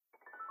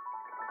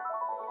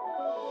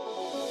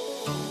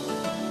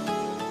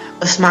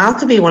A smile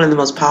could be one of the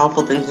most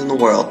powerful things in the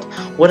world.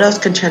 What else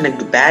can turn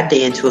a bad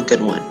day into a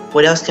good one?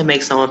 What else can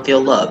make someone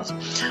feel loved?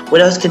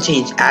 What else can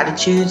change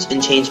attitudes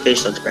and change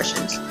facial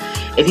expressions?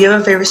 If you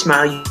have a favorite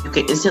smile, you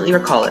can instantly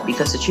recall it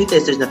because the truth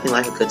is there's nothing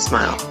like a good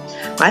smile.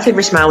 My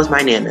favorite smile was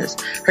my Nana's.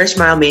 Her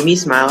smile made me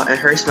smile, and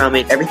her smile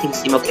made everything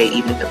seem okay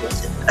even if it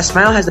wasn't. A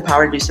smile has the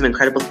power to do some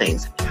incredible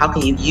things. How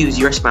can you use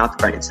your smile to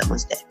brighten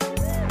someone's day?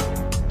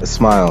 A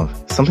smile,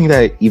 something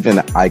that even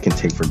I can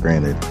take for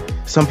granted.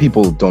 Some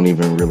people don't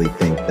even really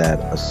think that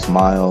a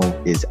smile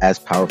is as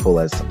powerful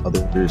as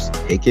others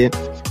take it,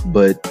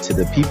 but to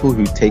the people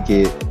who take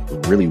it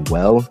really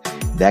well,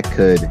 that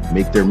could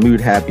make their mood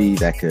happy,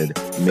 that could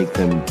make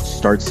them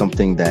start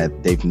something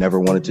that they've never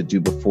wanted to do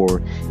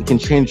before. It can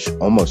change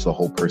almost a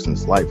whole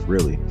person's life,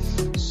 really.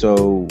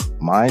 So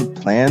my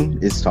plan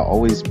is to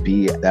always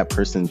be that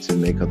person to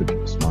make other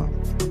people smile.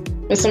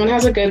 If someone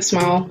has a good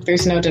smile,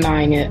 there's no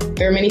denying it.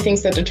 There are many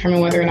things that determine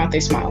whether or not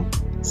they smile.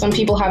 Some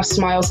people have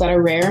smiles that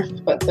are rare,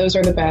 but those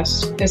are the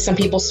best, and some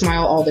people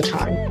smile all the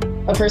time.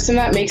 A person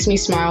that makes me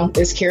smile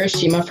is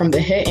Kirishima from the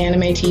hit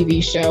anime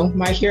TV show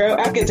My Hero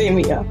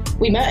Academia.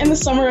 We met in the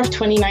summer of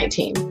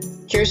 2019.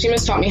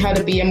 Kirishima's taught me how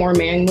to be a more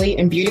manly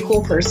and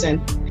beautiful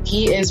person.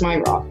 He is my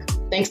rock.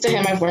 Thanks to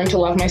him, I've learned to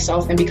love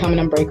myself and become an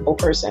unbreakable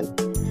person.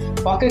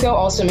 Bakugo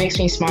also makes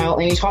me smile,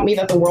 and he taught me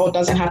that the world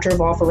doesn't have to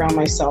revolve around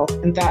myself,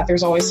 and that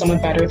there's always someone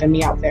better than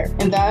me out there,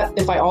 and that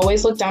if I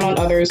always look down on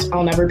others,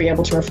 I'll never be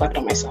able to reflect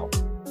on myself.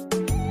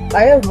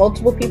 I have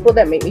multiple people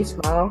that make me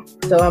smile,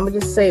 so I'm gonna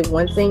just say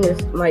one thing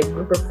is my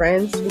group of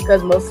friends,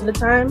 because most of the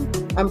time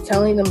I'm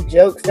telling them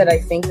jokes that I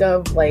think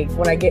of like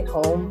when I get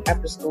home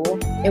after school,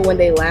 and when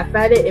they laugh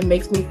at it, it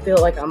makes me feel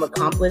like I'm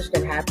accomplished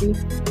and happy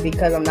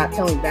because I'm not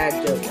telling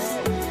bad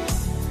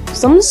jokes.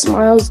 Some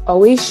smiles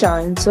always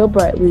shine so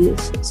brightly.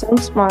 Some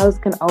smiles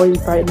can always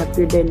brighten up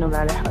your day no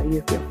matter how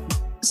you feel.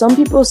 Some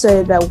people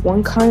say that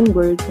one kind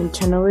word can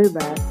turn away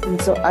wrath,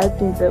 and so I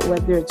think that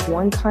whether it's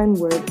one kind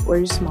word or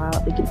a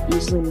smile, it can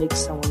easily make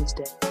someone's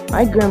day.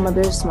 My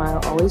grandmother's smile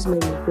always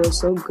made me feel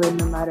so good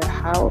no matter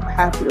how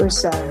happy or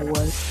sad I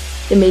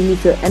was. It made me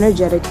feel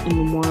energetic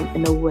and warm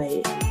in a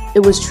way.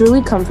 It was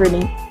truly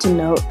comforting to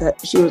know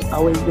that she was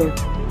always there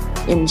for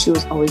me, and she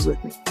was always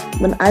with me.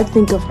 When I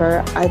think of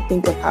her, I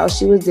think of how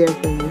she was there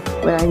for me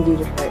when I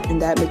needed her,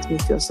 and that makes me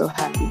feel so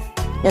happy.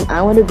 And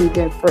I want to be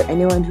there for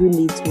anyone who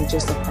needs me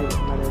just like my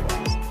grandmother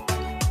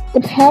does.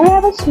 The power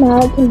of a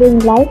smile can bring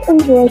life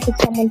and joy to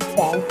someone's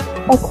day.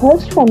 A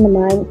close friend of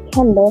mine,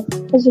 Kendall,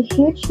 has a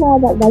huge smile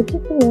that lights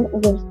up the room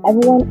and gives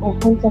everyone a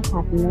hint of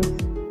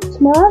happiness.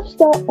 Smiles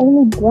don't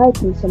only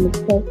brighten someone's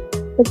day,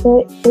 but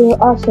they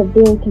are also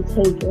very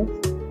contagious.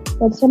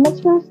 When someone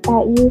smiles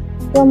at you,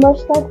 you'll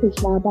most likely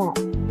smile back.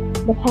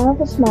 The power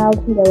of a smile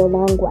can go a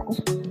long way.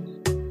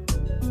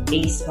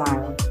 A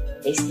smile.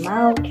 A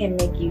smile can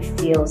make you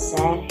feel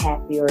sad,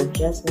 happy, or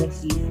just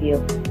makes you feel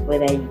way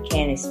that you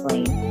can't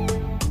explain.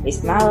 A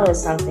smile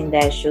is something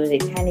that shows a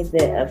tiny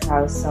bit of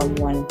how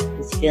someone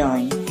is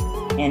feeling,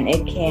 and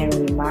it can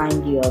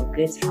remind you of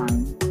good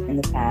times in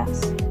the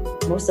past.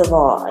 Most of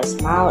all, a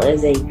smile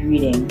is a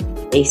greeting,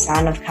 a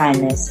sign of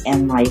kindness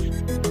and life,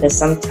 because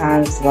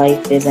sometimes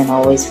life isn't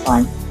always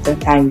fun.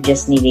 Sometimes you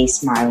just need a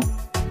smile.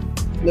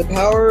 The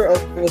power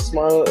of a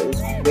smile is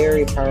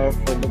very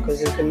powerful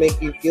because it can make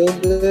you feel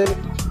good,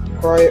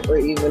 cry, or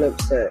even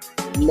upset.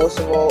 Most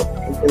of all,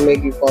 it can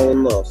make you fall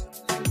in love.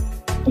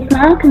 A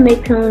smile can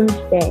make someone's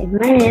day.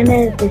 My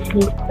Nana is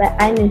deceased, but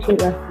I knew she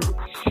loved me,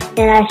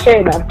 and I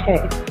sure loved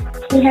her.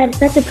 She had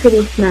such a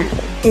pretty smile,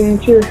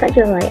 and she was such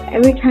a light.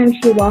 Every time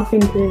she walked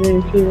into the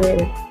room, she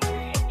lit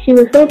up. She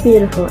was so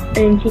beautiful,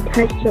 and she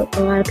touched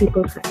a lot of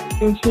people's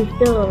hearts, and she's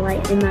still a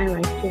light in my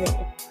life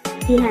today.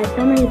 She had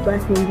so many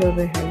blessings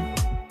over her,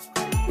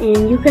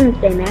 and you couldn't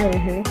stay mad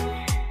at her,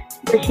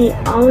 but she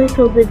always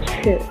told the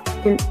truth,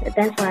 and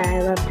that's why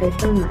I loved her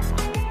so much.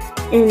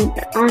 And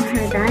on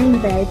her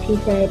dying bed, she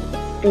said,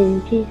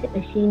 I'm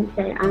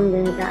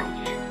gonna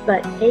die,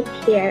 but take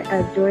care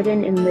of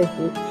Jordan and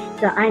Lizzie.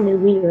 So I knew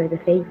we were the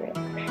favorite.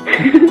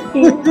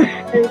 She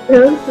was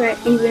so smart,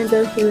 even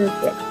though she was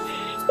sick,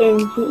 and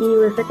she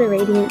was such a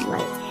radiant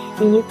light,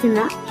 and you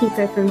cannot keep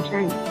her from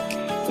shining.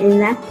 And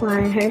that's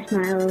why her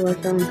smile was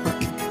so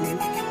important.